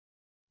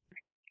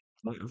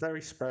a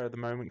very spur of the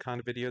moment kind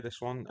of video,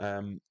 this one.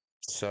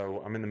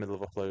 So I'm in the middle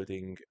of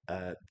uploading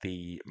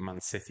the Man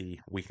City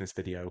weakness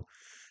video,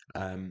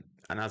 and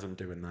as I'm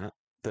doing that,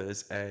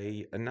 there's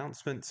a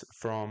announcement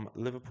from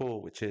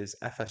Liverpool, which is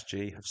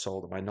FSG have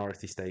sold a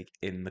minority stake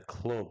in the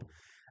club.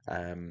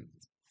 Um,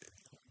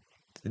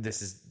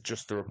 this is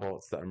just the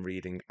reports that I'm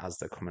reading as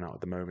they're coming out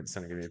at the moment. It's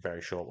only going to be a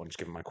very short one, just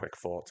giving my quick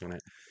thoughts on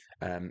it.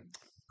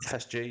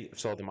 FSG have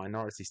sold a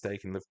minority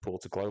stake in Liverpool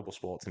to global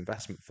sports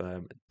investment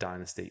firm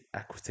Dynasty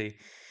Equity.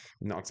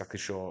 Not exactly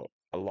sure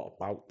a lot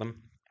about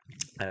them.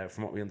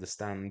 From what we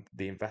understand,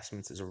 the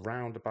investment is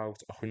around about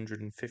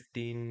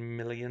 115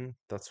 million.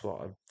 That's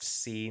what I've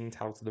seen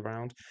touted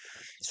around.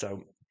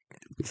 So,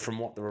 from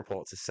what the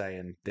reports are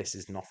saying, this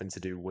is nothing to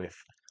do with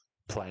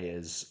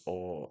players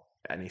or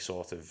any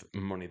sort of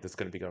money that's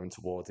going to be going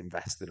towards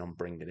investing on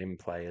bringing in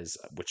players,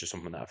 which is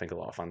something that I think a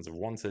lot of fans have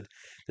wanted.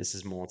 This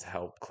is more to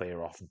help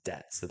clear off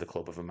debts that the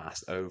club have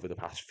amassed over the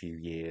past few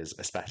years,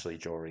 especially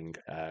during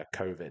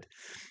COVID.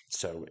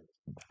 So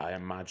I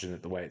imagine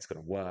that the way it's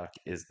going to work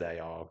is they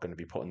are going to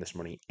be putting this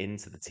money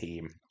into the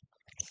team.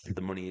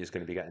 The money is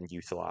going to be getting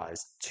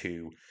utilised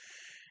to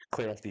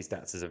clear off these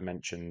debts, as I've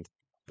mentioned,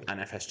 and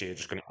FSG are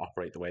just going to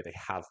operate the way they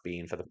have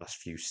been for the past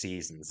few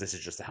seasons. This is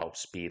just to help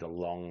speed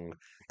along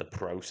the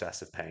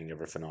process of paying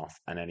everything off,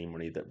 and any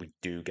money that we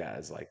do get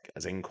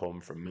as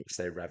income from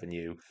matchday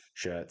revenue,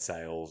 shirt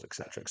sales,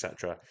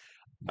 etc.,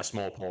 a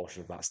small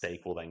portion of that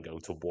stake will then go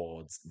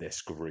towards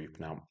this group.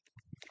 Now,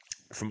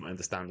 from what I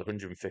understand,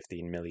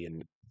 115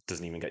 million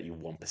doesn't even get you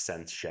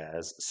 1%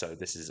 shares, so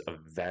this is a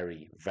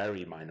very,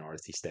 very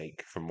minority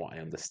stake, from what I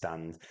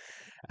understand.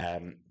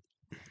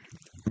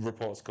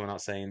 Reports coming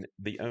out saying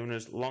the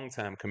owner's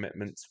long-term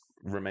commitments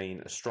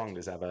remain as strong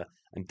as ever,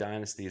 and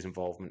Dynasty's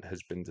involvement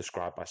has been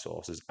described by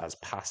sources as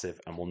passive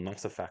and will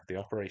not affect the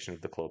operation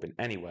of the club in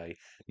any way,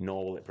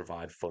 nor will it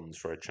provide funds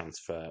for a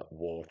transfer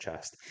war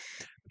chest.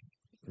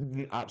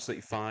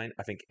 Absolutely fine.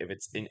 I think if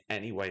it's in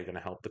any way going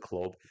to help the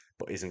club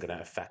but isn't going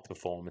to affect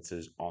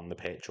performances on the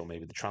pitch or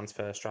maybe the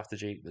transfer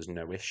strategy, there's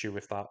no issue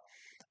with that.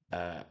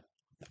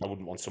 I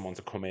wouldn't want someone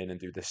to come in and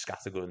do this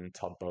scattergun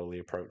Todd Bowley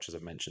approach, as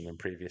I've mentioned in the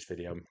previous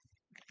video.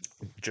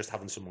 Just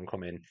having someone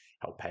come in,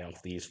 help pay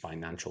off these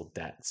financial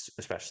debts,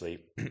 especially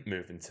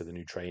moving to the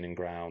new training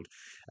ground,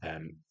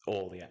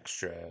 all the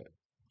extra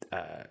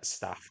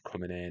staff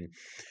coming in.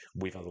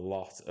 We've had a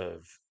lot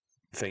of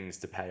things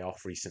to pay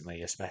off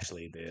recently,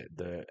 especially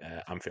the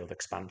Anfield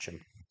expansion.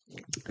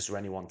 So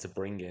anyone to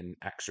bring in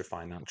extra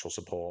financial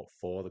support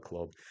for the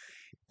club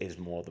is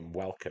more than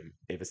welcome.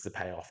 If it's to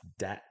pay off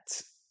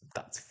debt,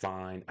 that's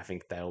fine. I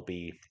think they'll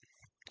be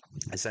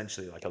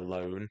essentially like a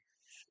loan.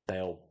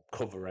 They'll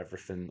cover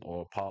everything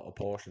or part or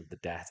portion of the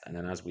debt, and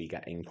then as we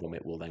get income,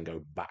 it will then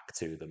go back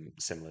to them,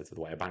 similar to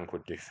the way a bank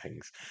would do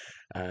things.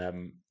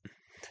 I've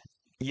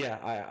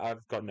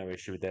got no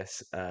issue with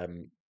this.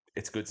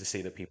 It's good to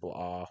see that people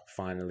are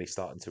finally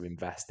starting to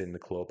invest in the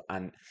club.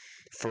 And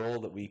for all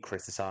that we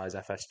criticise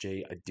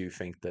FSG, I do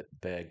think that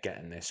they're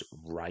getting this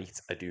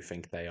right. I do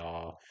think they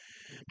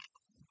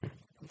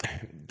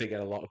get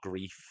a lot of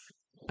grief,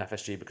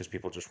 FSG, because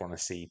people just want to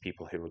see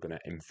people who are going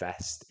to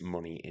invest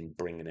money in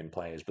bringing in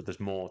players, but there's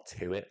more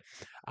to it.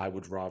 I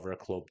would rather a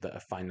club that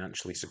are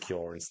financially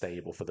secure and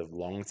stable for the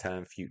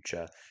long-term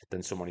future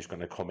than someone who's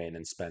going to come in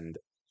and spend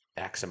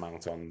X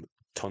amount on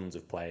tons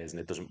of players and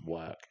it doesn't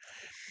work.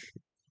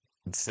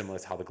 Similar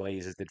to how the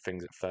Glazers did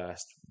things at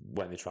first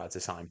when they tried to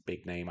sign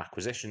big name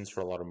acquisitions for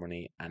a lot of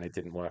money, and it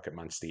didn't work at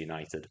Manchester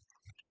United.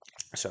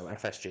 So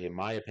FSG, in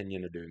my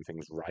opinion, are doing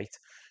things right.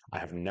 I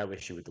have no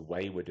issue with the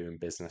way we're doing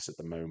business at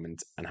the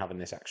moment, and having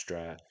this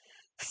extra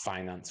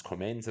finance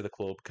come into the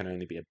club can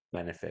only be a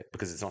benefit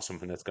because it's not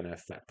something that's going to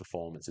affect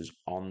performances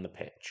on the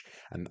pitch.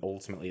 And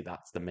ultimately,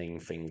 that's the main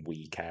thing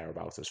we care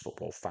about as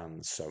football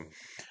fans. So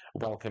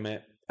welcome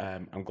it.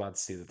 I'm glad to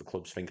see that the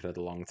club's thinking of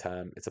the long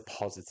term. It's a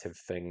positive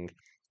thing.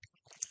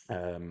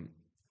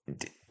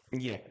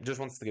 Just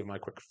wanted to give my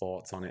quick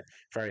thoughts on it.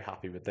 Very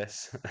happy with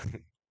this.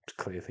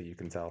 Clearly, you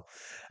can tell.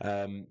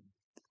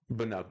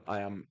 But no,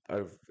 I am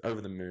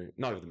over the moon.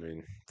 Not over the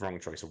moon. Wrong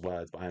choice of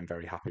words. But I am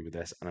very happy with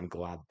this, and I'm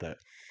glad that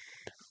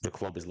the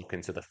club is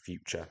looking to the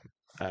future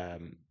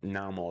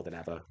now more than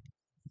ever.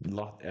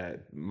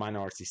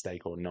 Minority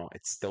stake or not,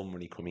 it's still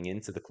money coming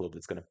into the club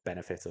that's going to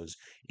benefit us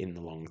in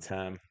the long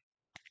term.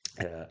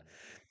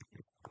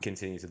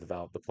 Continue to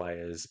develop the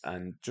players,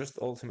 and just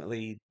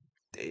ultimately,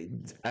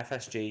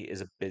 FSG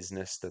is a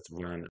business that's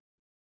run.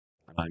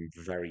 And I'm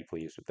very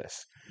pleased with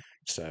this.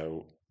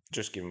 So,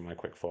 just giving my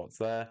quick thoughts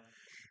there.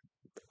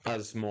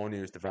 As more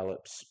news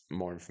develops,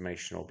 more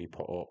information will be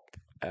put up.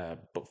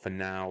 But for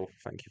now,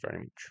 thank you very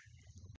much.